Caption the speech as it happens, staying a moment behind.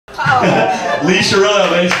Lee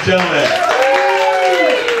Chirillo, ladies and gentlemen.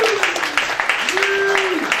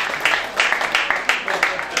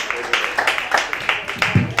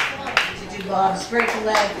 Bob's break a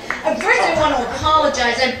leg. First I want to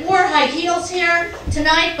apologize. I wore high heels here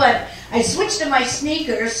tonight, but I switched to my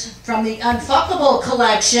sneakers from the Unfuckable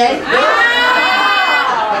collection.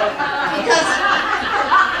 Because,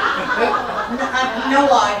 no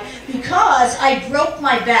lie, because I broke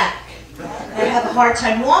my back. I have a hard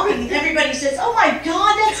time walking, and everybody says, "Oh my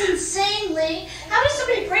God, that's insane, Lee. How does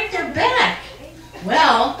somebody break their back?"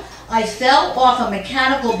 Well, I fell off a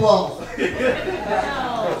mechanical bull.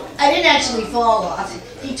 I didn't actually fall off.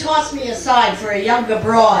 He tossed me aside for a younger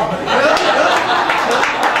broad.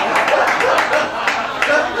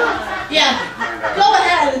 Yeah, go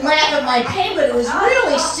ahead and laugh at my pain, but it was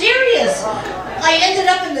really serious. I ended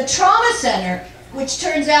up in the trauma center, which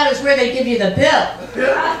turns out is where they give you the bill.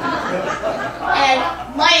 And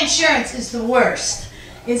my insurance is the worst.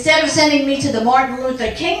 Instead of sending me to the Martin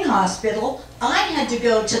Luther King Hospital, I had to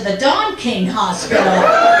go to the Don King Hospital.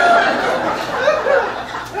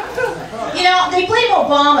 You know, they blame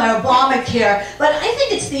Obama, Obamacare, but I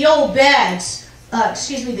think it's the old bags, the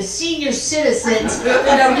senior citizens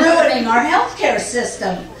that are ruining our healthcare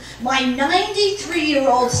system. My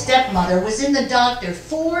 93-year-old stepmother was in the doctor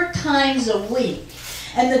 4 times a week,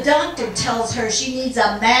 and the doctor tells her she needs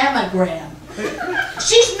a mammogram.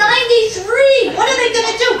 She's 93! What are they going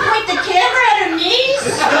to do, point the camera at her knees?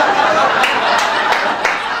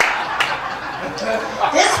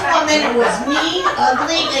 This woman was mean,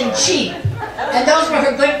 ugly, and cheap, and those were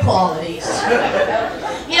her good qualities.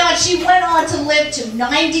 You know, and she went on to live to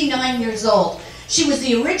 99 years old. She was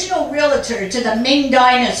the original realtor to the Ming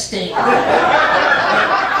Dynasty.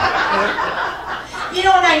 You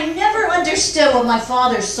know, and I never understood what my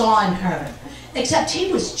father saw in her, except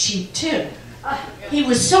he was cheap too. He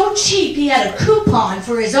was so cheap he had a coupon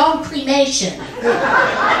for his own cremation. And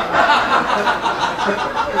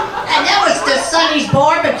that was to Sonny's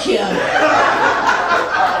barbecue.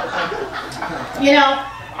 You know,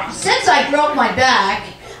 since I broke my back,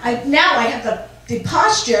 now I have the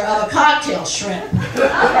posture of a cocktail shrimp.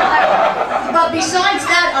 But besides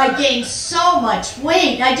that, I gained so much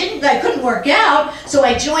weight. I couldn't work out, so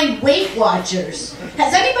I joined Weight Watchers.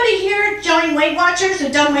 Has anybody here joined Weight Watchers or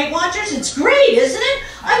done Weight Watchers? It's great, isn't it?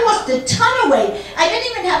 I lost a ton of weight. I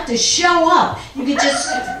didn't even have to show up. You could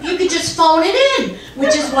just phone it in,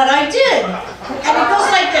 which is what I did. And it goes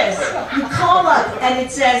like this. You call up and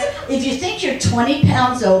it says, if you think you're 20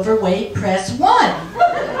 pounds overweight, press 1.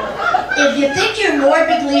 If you think you're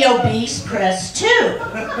morbidly obese, press 2.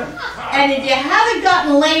 And if you haven't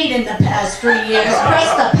gotten laid in the past 3 years,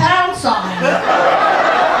 press the pound sign.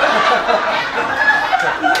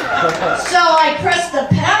 So I pressed the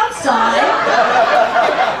pound sign,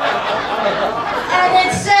 and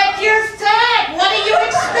it said, "You're fat. What do you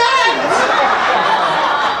expect?"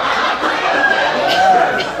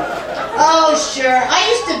 Oh, sure. I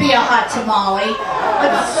used to be a hot tamale,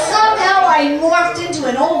 but somehow I morphed into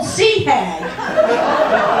an old sea hag.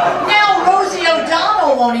 Now Rosie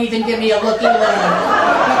O'Donnell won't even give me a looky-loo.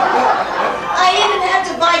 I even had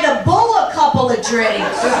to buy the bull a couple of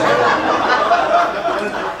drinks.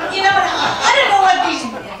 You know, I don't know what these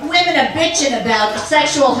women are bitching about,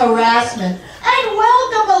 sexual harassment. I'd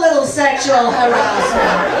welcome a little sexual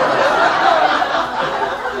harassment.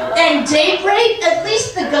 And date rape, at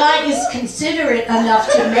least the guy is considerate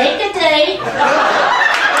enough to make a date.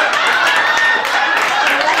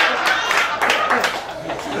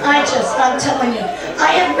 I'm telling you,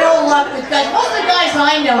 I have no luck with guys. Most of the guys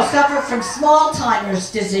I know suffer from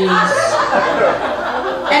small-timers disease.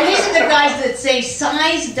 And these are the guys that say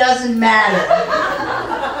size doesn't matter.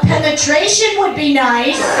 Penetration would be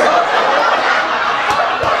nice.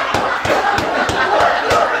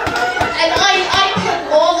 And I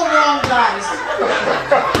pick all the wrong guys.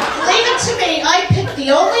 Leave it to me, I picked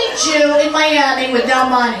the only Jew in Miami with no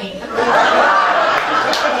money.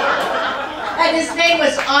 And his name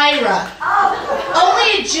was Ira.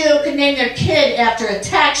 Only a Jew could name their kid after a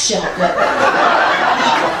tax shelter.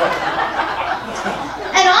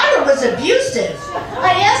 And Ira was abusive.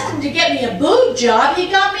 I asked him to get me a boob job. He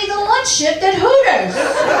got me the lunch shift at Hooters.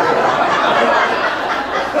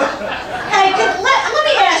 Hey, let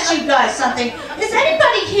me ask you guys something. Is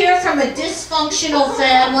anybody here from a dysfunctional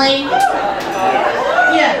family?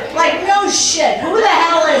 Yeah, like no shit. Who the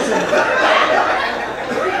hell is it?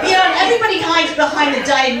 You know, everybody hides behind the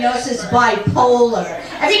diagnosis bipolar.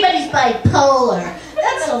 Everybody's bipolar.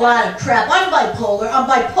 That's a lot of crap. I'm bipolar. I'm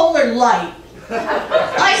bipolar light.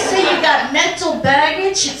 I say you got mental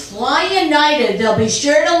baggage, fly United. They'll be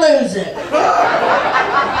sure to lose it.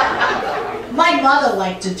 mother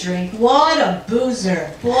liked to drink? What a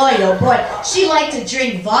boozer. Boy, oh boy. She liked to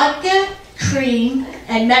drink vodka, cream,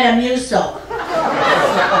 and Metamucil.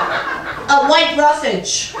 A white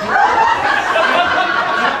roughage.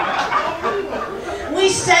 We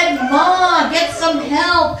said, Ma, get some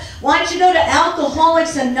help. Why don't you go to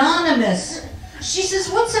Alcoholics Anonymous? She says,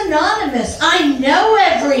 what's Anonymous? I know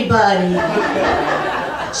everybody.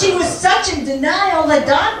 She was such in denial, the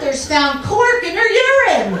doctors found cork in her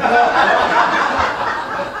urine.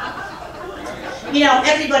 You know,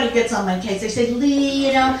 everybody gets on my case. They say, Lee,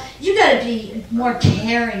 you know, you got to be more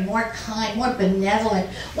caring, more kind, more benevolent.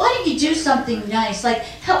 Why don't you do something nice, like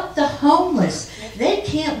help the homeless? They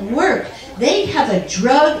can't work. They have a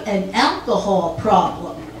drug and alcohol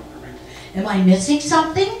problem. Am I missing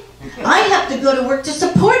something? I have to go to work to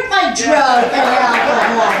support my drug and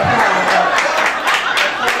alcohol problem.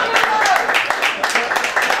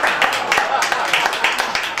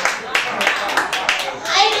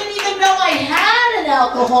 I didn't even know I had an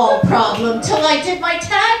alcohol problem till I did my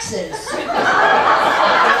taxes.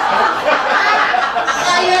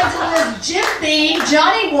 I had this Jim Beam,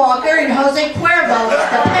 Johnny Walker, and Jose Cuervo as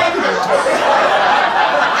dependents.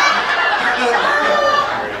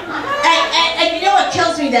 And you know what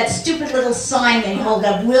kills me? That stupid little sign they hold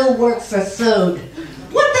up, will work for food.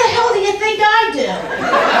 What the hell do you think I do?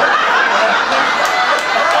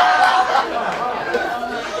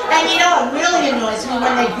 And you know what really annoys me?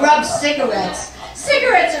 When they grub cigarettes.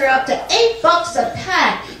 Cigarettes are up to $8 a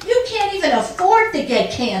pack. You can't even afford to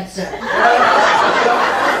get cancer.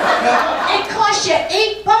 It costs you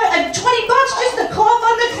 $20 just to cough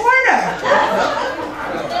on the corner.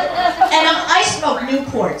 And I smoke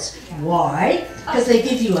Newports. Why? Because they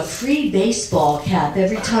give you a free baseball cap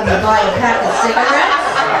every time you buy a pack of cigarettes.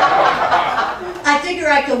 I figure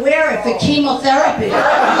I could wear it for chemotherapy.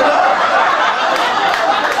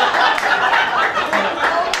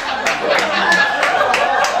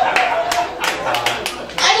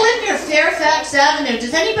 Fairfax Avenue.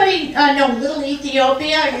 Does anybody know Little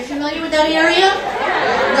Ethiopia? Are you familiar with that area?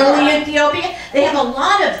 Little Ethiopia? They have a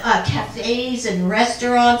lot of cafes and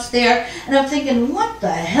restaurants there, and I'm thinking, what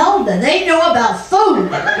the hell do they know about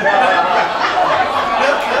food?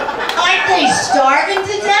 Aren't they starving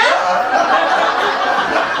to death?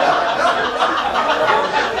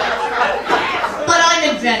 But I'm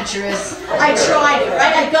adventurous. I tried it,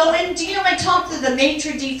 right? I go in, do you know I talked to the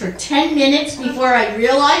maitre d' for 10 minutes before I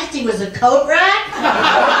realized he was a coat rack?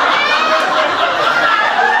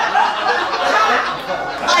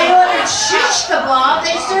 I ordered shish kebab,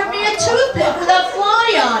 they served me a toothpick with a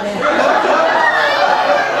fly on it.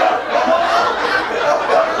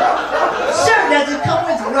 Sir, does it come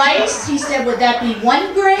with rice? He said, would that be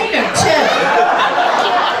 1 grain or 2?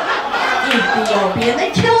 Ethiopian,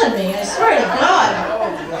 they're killing me, I swear to God.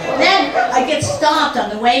 Then I get stopped on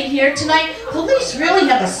the way here tonight. Police really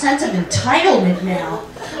have a sense of entitlement now.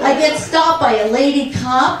 I get stopped by a lady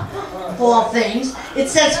cop, of all things. It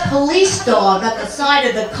says police dog on the side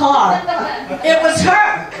of the car. It was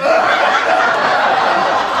her.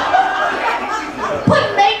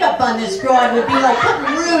 Putting makeup on this broad would be like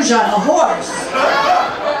putting rouge on a horse.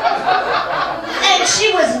 And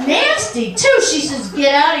she was nasty too. She says,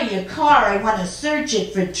 get out of your car, I want to search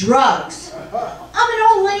it for drugs. I'm an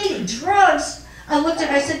old lady, drugs. I looked at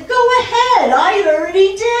her, I said, go ahead, I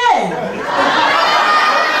already did.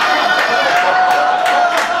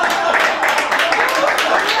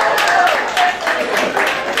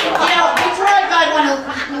 You know, before I want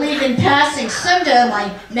to leave in passing, Sunda,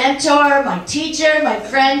 my mentor, my teacher, my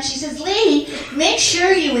friend, she says, Lee, make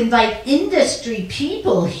sure you invite industry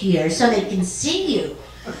people here so they can see you.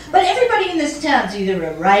 But everybody in this town's either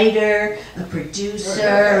a writer, a producer,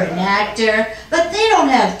 an actor, but they don't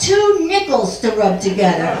have 2 nickels to rub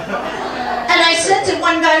together. And I said to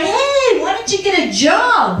one guy, hey, why don't you get a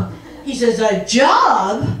job? He says, a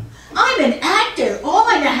job? I'm an actor. All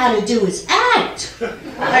I know how to do is act.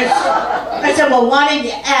 I said, well, why don't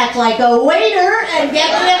you act like a waiter and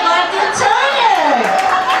get me a vodka tonic?